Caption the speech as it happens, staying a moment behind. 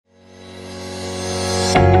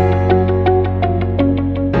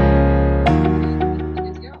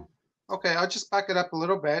Okay, I'll just back it up a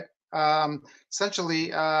little bit. Essentially,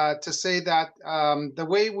 to say that the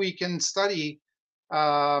way we can study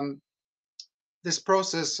this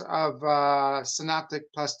process of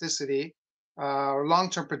synaptic plasticity or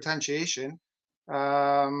long-term potentiation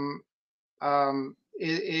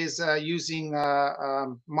is using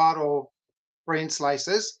model brain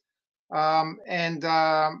slices.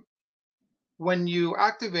 When you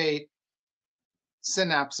activate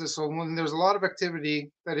synapses, so when there's a lot of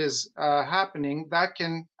activity that is happening, that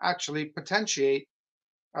can actually potentiate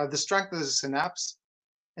the strength of the synapse,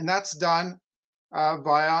 and that's done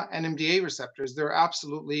via NMDA receptors. They're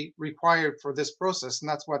absolutely required for this process, and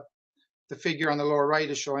that's what the figure on the lower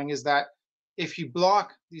right is showing, is that if you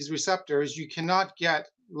block these receptors, you cannot get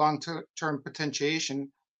long-term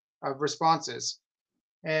potentiation of responses.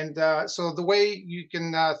 And so the way you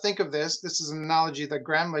can think of this is an analogy that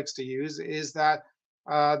Graham likes to use, is that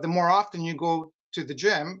the more often you go to the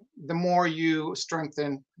gym, the more you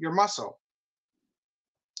strengthen your muscle.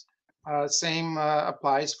 Same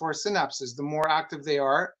applies for synapses. The more active they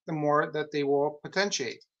are, the more that they will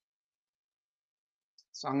potentiate.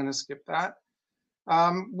 So I'm going to skip that.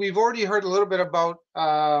 We've already heard a little bit about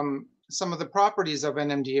some of the properties of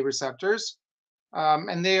NMDA receptors,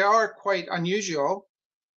 and they are quite unusual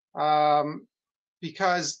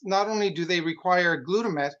because not only do they require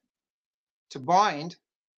glutamate to bind,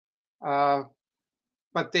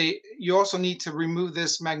 but you also need to remove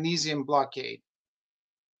this magnesium blockade.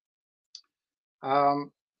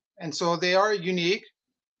 And so they are unique,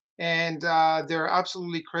 and they're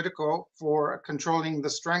absolutely critical for controlling the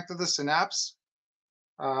strength of the synapse.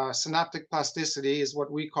 Synaptic plasticity is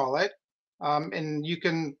what we call it. And you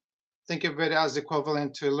can think of it as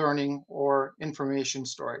equivalent to learning or information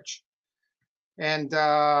storage. And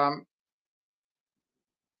the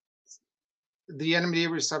NMDA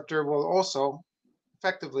receptor will also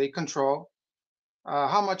effectively control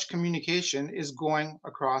how much communication is going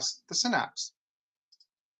across the synapse.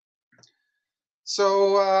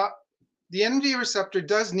 So the NMDA receptor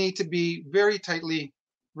does need to be very tightly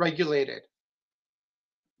regulated.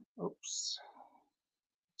 Oops.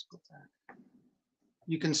 Let's put that.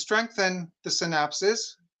 You can strengthen the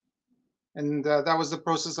synapses, and that was the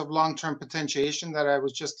process of long-term potentiation that I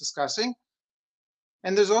was just discussing.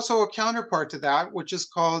 And there's also a counterpart to that, which is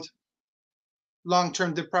called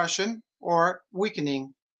long-term depression or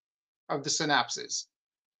weakening of the synapses.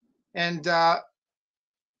 And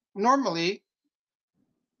normally,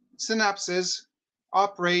 synapses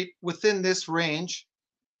operate within this range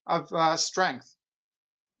of strength.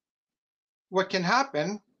 What can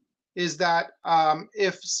happen is that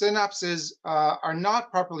if synapses are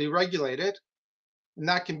not properly regulated, and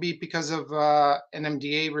that can be because of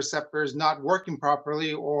NMDA receptors not working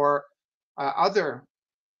properly or other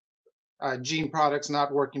gene products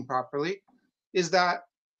not working properly, is that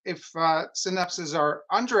if synapses are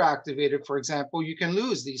underactivated, for example, you can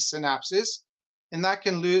lose these synapses, and that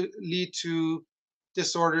can lead to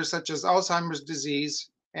disorders such as Alzheimer's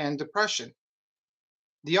disease and depression.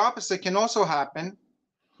 The opposite can also happen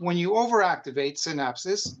when you overactivate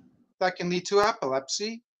synapses. That can lead to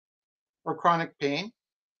epilepsy or chronic pain.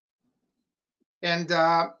 And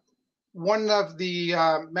one of the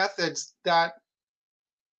methods that,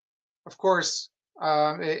 of course,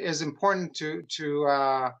 is important to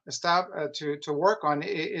work on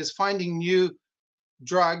is finding new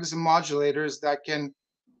drugs and modulators that can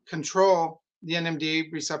control the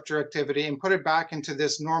NMDA receptor activity and put it back into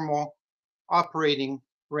this normal operating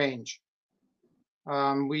range.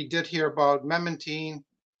 We did hear about memantine,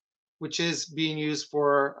 which is being used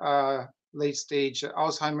for late-stage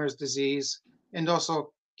Alzheimer's disease, and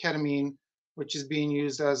also ketamine, which is being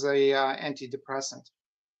used as a antidepressant.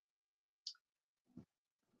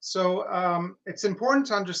 So it's important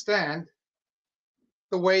to understand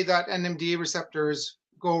the way that NMDA receptors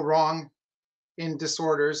go wrong in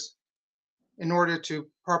disorders in order to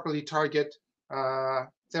properly target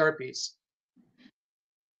therapies.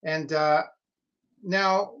 And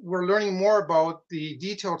now we're learning more about the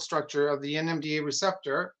detailed structure of the NMDA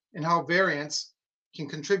receptor and how variants can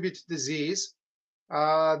contribute to disease.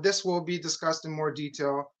 This will be discussed in more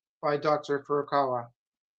detail by Dr. Furukawa.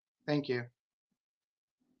 Thank you.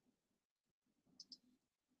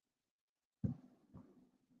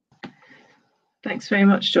 Thanks very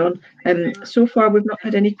much, John. So far, we've not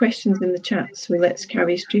had any questions in the chat, so let's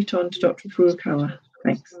carry straight on to Dr. Furukawa.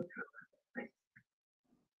 Thanks.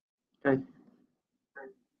 Okay.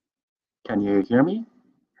 Can you hear me?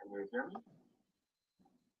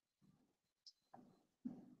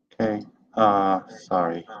 Okay.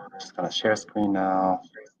 Sorry, I'm just gonna share screen now.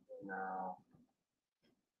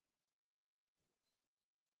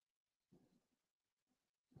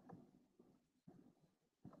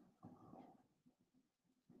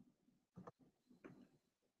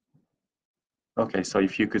 Okay, so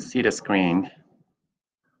if you could see the screen,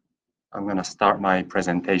 I'm gonna start my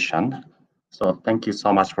presentation. So thank you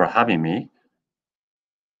so much for having me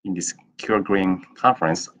in this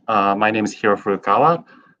GRIN-Konferenz. My name is Hiro Furukawa,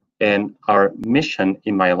 and our mission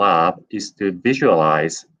in my lab is to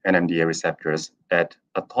visualize NMDA receptors at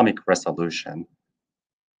atomic resolution.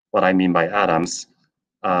 What I mean by atoms,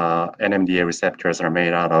 NMDA receptors are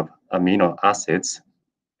made out of amino acids,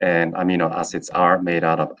 and amino acids are made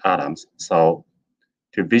out of atoms. So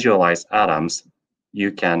to visualize atoms,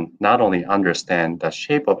 you can not only understand the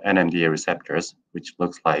shape of NMDA receptors, which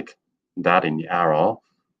looks like that in the arrow,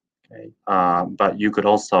 okay, but you could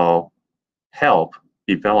also help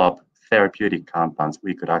develop therapeutic compounds.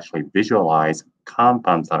 We could actually visualize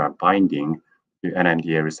compounds that are binding to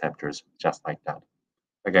NMDA receptors just like that.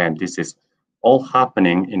 Again, this is all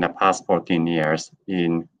happening in the past 14 years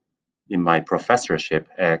in my professorship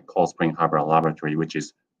at Cold Spring Harbor Laboratory, which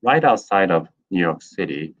is right outside of New York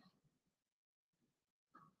City.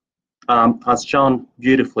 As John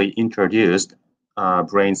beautifully introduced,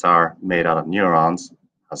 brains are made out of neurons,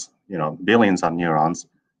 as you know, billions of neurons,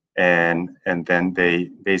 and then they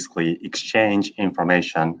basically exchange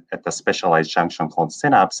information at the specialized junction called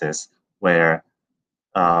synapses, where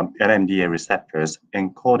NMDA receptors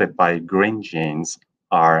encoded by GRIN genes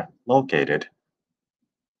are located.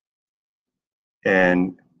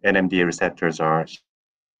 And NMDA receptors are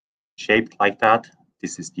shaped like that.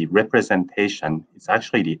 This is the representation. It's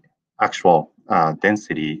actually the actual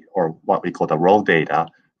density, or what we call the raw data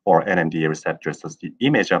for NMDA receptors. So it's the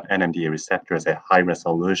image of NMDA receptors at high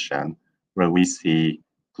resolution, where we see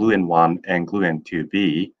GLUN1 and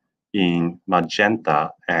GLUN2B in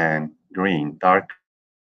magenta and green, dark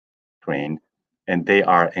green, and they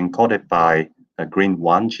are encoded by the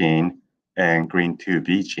GRIN1 gene and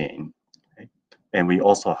GRIN2B gene. Okay? And we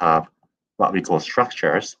also have what we call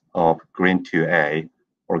structures of GRIN2A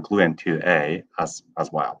or GLUN2A as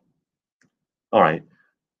well. All right.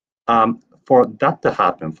 For that to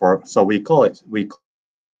happen, so we call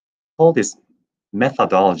this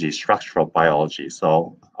methodology structural biology.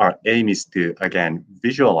 So our aim is to, again,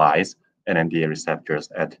 visualize NMDA receptors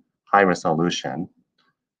at high resolution.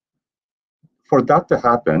 For that to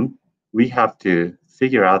happen, we have to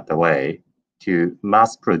figure out the way to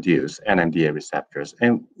mass produce NMDA receptors.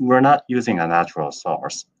 And we're not using a natural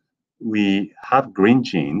source. We have GRIN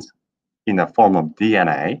genes in the form of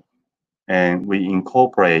DNA, and we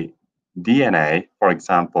incorporate DNA, for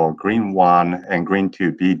example, GRIN1 and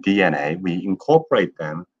GRIN2B DNA, we incorporate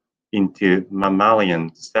them into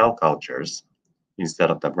mammalian cell cultures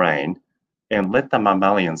instead of the brain, and let the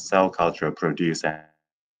mammalian cell culture produce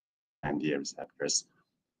NMDA receptors.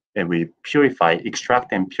 And we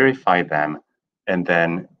extract and purify them, and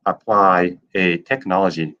then apply a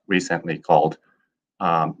technology recently called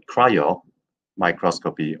cryo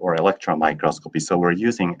microscopy or electron microscopy. So we're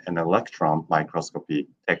using an electron microscopy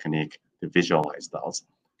technique to visualize those.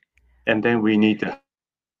 And then we need to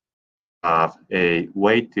have a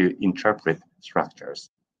way to interpret structures.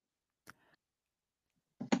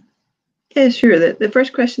 Yeah, sure. The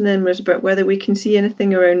first question then was about whether we can see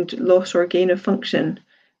anything around loss or gain of function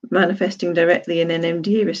manifesting directly in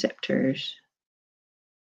NMDA receptors.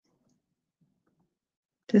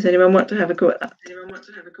 Does anyone want to have a go at that?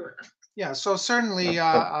 Yeah, so certainly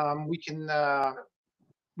we can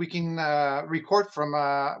record from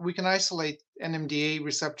we can isolate NMDA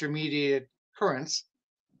receptor mediated currents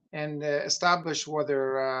and establish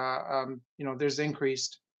whether you know, there's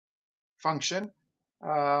increased function.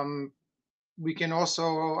 We can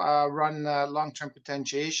also run long-term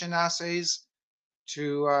potentiation assays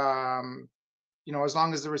to you know, as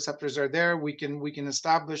long as the receptors are there, we can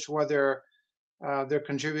establish whether they're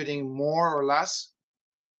contributing more or less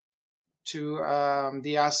to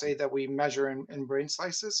the assay that we measure in brain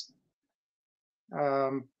slices.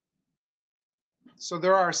 So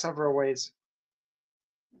there are several ways.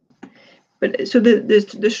 But so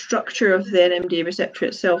the structure of the NMDA receptor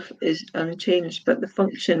itself is unchanged, but the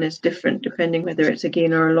function is different depending whether it's a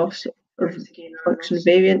gain or a loss of function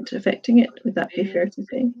variant affecting it. Would that be fair to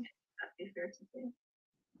say?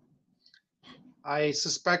 I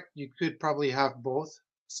suspect you could probably have both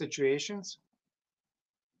situations.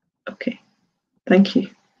 Okay, thank you.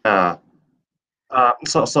 So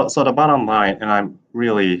the bottom line, and I'm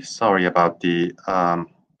really sorry about the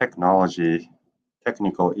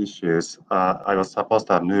technical issues. I was supposed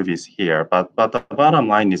to have movies here, but the bottom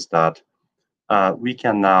line is that we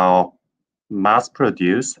can now mass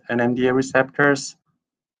produce NMDA receptors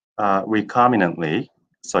recombinantly.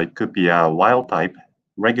 So it could be a wild type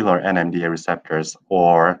regular NMDA receptors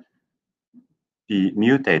or the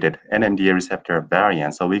mutated NMDA receptor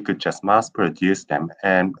variant. So we could just mass produce them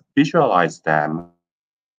and visualize them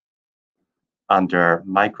under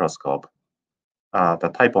microscope.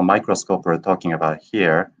 The type of microscope we're talking about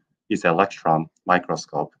here is electron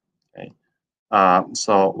microscope. Okay.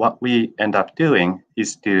 So what we end up doing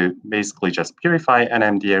is to basically just purify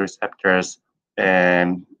NMDA receptors.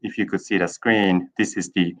 And if you could see the screen, this is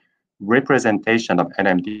the representation of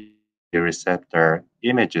NMDA receptor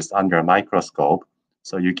images under a microscope.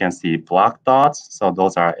 So you can see black dots. So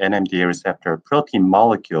those are NMDA receptor protein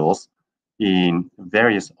molecules in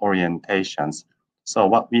various orientations. So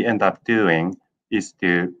what we end up doing is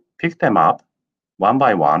to pick them up one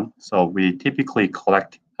by one. So we typically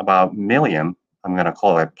collect about million, I'm going to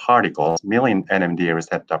call it particles, million NMDA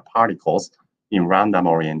receptor particles in random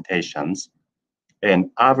orientations, and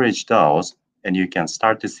average those, and you can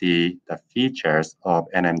start to see the features of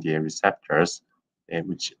NMDA receptors,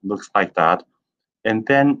 which looks like that. And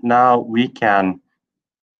then now we can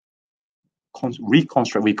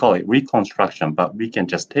reconstruct, we call it reconstruction, but we can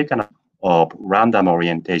just take an of random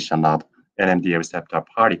orientation of NMDA receptor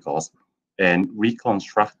particles and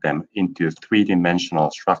reconstruct them into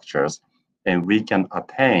three-dimensional structures. And we can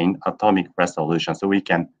attain atomic resolution. So we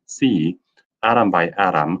can see atom by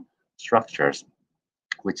atom structures,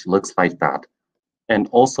 which looks like that. And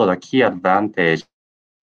also the key advantage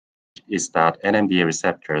is that NMDA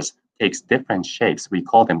receptors takes different shapes. We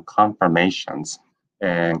call them conformations.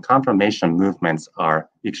 And conformation movements are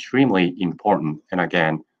extremely important. And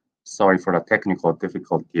again, sorry for the technical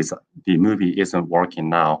difficulties. The movie isn't working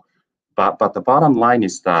now. But the bottom line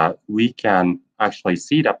is that we can actually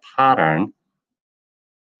see the pattern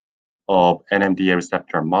of NMDA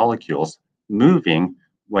receptor molecules moving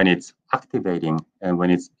when it's activating and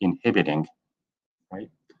when it's inhibiting, right?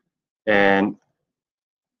 And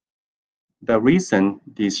the reason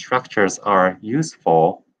these structures are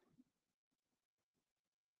useful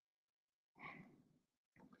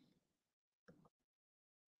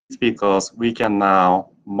is because we can now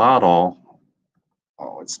model,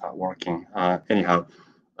 oh, it's not working. Anyhow,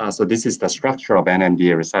 so this is the structure of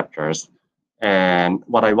NMDA receptors. And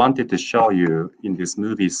what I wanted to show you in this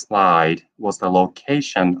movie slide was the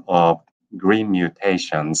location of GRIN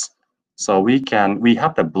mutations. So we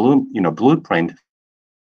have the blueprint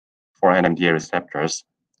for NMDA receptors.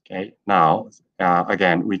 Okay, now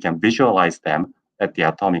again, we can visualize them at the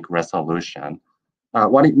atomic resolution.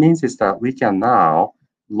 What it means is that we can now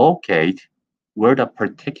locate where the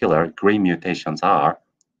particular GRIN mutations are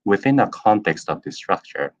within the context of the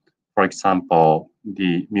structure. For example,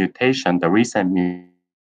 the recent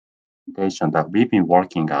mutation that we've been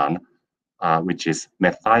working on, which is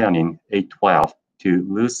methionine 812 to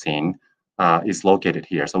leucine, is located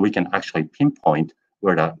here. So we can actually pinpoint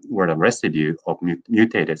where the residue of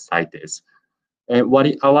mutated site is. And what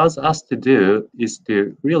it allows us to do is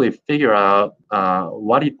to really figure out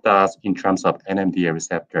what it does in terms of NMDA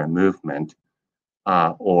receptor movement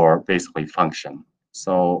or basically function.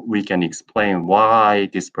 So we can explain why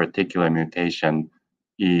this particular mutation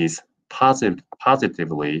is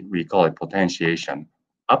positively, we call it potentiation,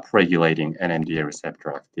 upregulating NMDA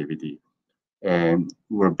receptor activity. And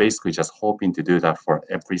we're basically just hoping to do that for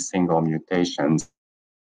every single mutations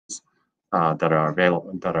that are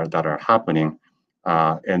available, that are happening.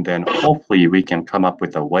 And then hopefully we can come up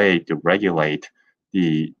with a way to regulate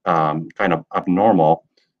the kind of abnormal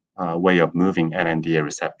way of moving NMDA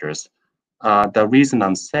receptors. The reason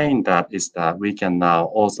I'm saying that is that we can now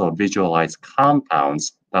also visualize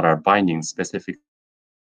compounds that are binding specifically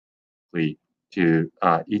to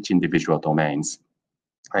each individual domains.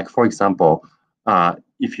 Like for example,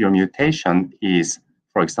 if your mutation is,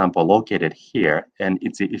 for example, located here, and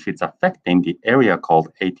if it's affecting the area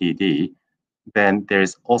called ATD, then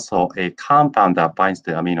there's also a compound that binds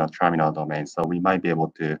the amino terminal domain. So we might be able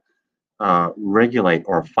to regulate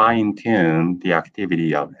or fine-tune the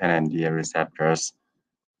activity of NMDA receptors.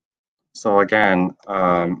 So again,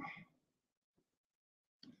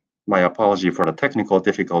 my apology for the technical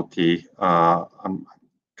difficulty. I'm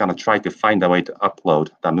gonna try to find a way to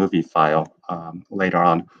upload the movie file later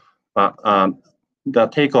on. But the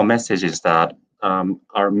take-home message is that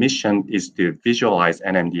our mission is to visualize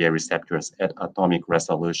NMDA receptors at atomic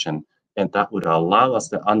resolution, and that would allow us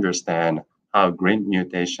to understand how GRIN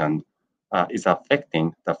mutation is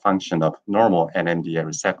affecting the function of normal NMDA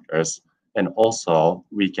receptors. And also,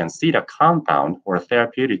 we can see the compound or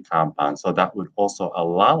therapeutic compound, so that would also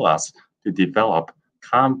allow us to develop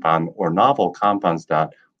compound or novel compounds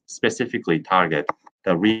that specifically target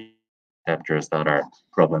the receptors that are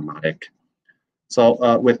problematic.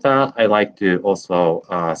 So with that, I like to also,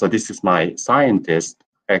 so this is my scientists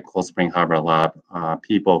at Cold Spring Harbor Lab,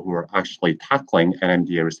 people who are actually tackling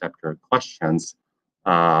NMDA receptor questions.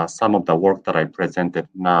 Some of the work that I presented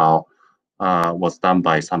now was done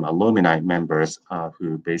by some alumni members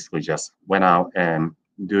who basically just went out and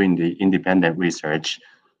doing the independent research.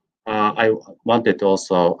 I wanted to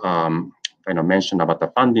also mention about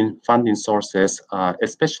the funding sources,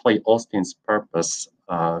 especially Austin's Purpose,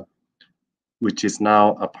 which is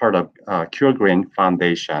now a part of Cure Green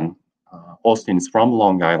Foundation. Austin is from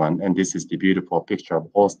Long Island, and this is the beautiful picture of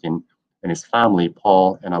Austin and his family,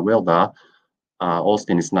 Paul and Awilda.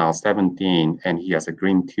 Austin is now 17, and he has a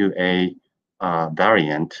GRIN 2A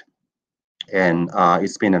variant. And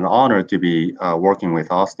it's been an honor to be working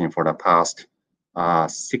with Austin for the past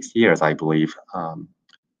 6 years, I believe.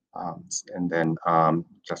 And then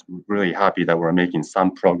just really happy that we're making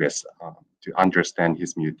some progress to understand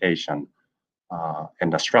his mutation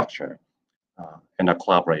and the structure and the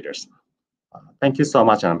collaborators. Thank you so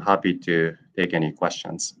much, and I'm happy to take any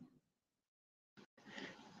questions.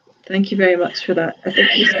 Thank you very much for that. I think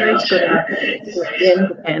the slides got at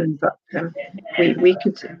the end again, but we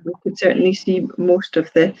could certainly see most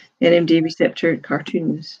of the NMDA receptor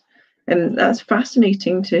cartoons, and that's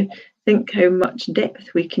fascinating to think how much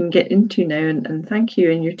depth we can get into now. And thank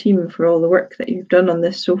you and your team for all the work that you've done on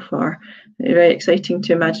this so far. Very exciting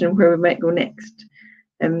to imagine where we might go next.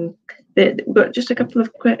 We've got just a couple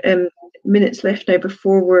of minutes left now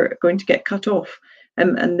before we're going to get cut off.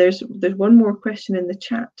 And there's one more question in the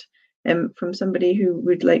chat from somebody who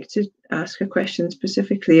would like to ask a question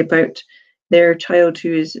specifically about their child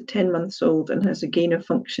who is 10 months old and has a gain of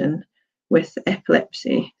function with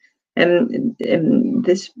epilepsy.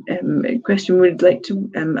 This question would like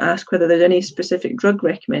to ask whether there's any specific drug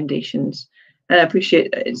recommendations. And I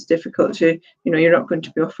appreciate that it's difficult to, you're not going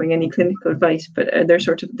to be offering any clinical advice, but are there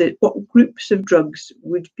sort of what groups of drugs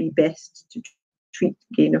would be best to treat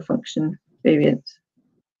gain of function variants?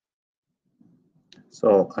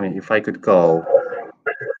 So, I mean, if I could go,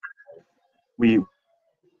 we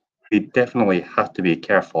definitely have to be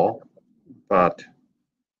careful, but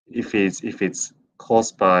if it's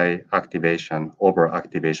caused by activation,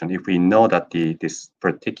 overactivation, if we know that this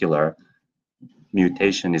particular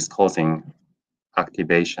mutation is causing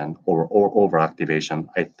activation or overactivation,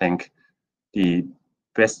 I think the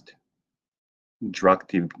best drug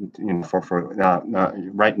to,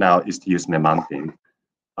 right now is to use memantine.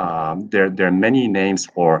 There are many names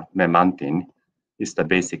for memantine. It's the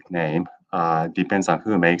basic name. Depends on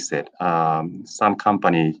who makes it. Some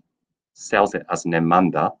company sells it as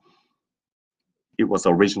Nemanda. It was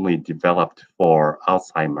originally developed for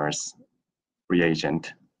Alzheimer's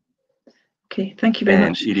reagent. Okay, thank you very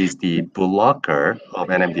much. And it is the blocker of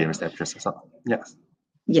NMDA receptors. So, yes.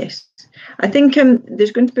 Yes, I think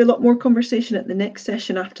there's going to be a lot more conversation at the next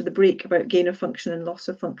session after the break about gain of function and loss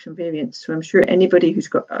of function variants. So I'm sure anybody who's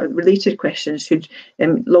got related questions should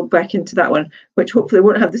log back into that one, which hopefully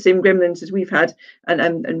won't have the same gremlins as we've had,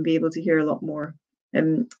 and be able to hear a lot more.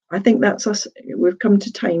 I think that's us. We've come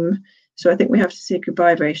to time, so I think we have to say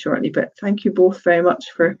goodbye very shortly. But thank you both very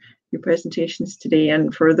much for your presentations today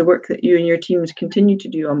and for the work that you and your teams continue to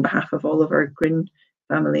do on behalf of all of our GRIN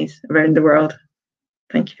families around the world.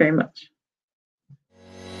 Thank you very much.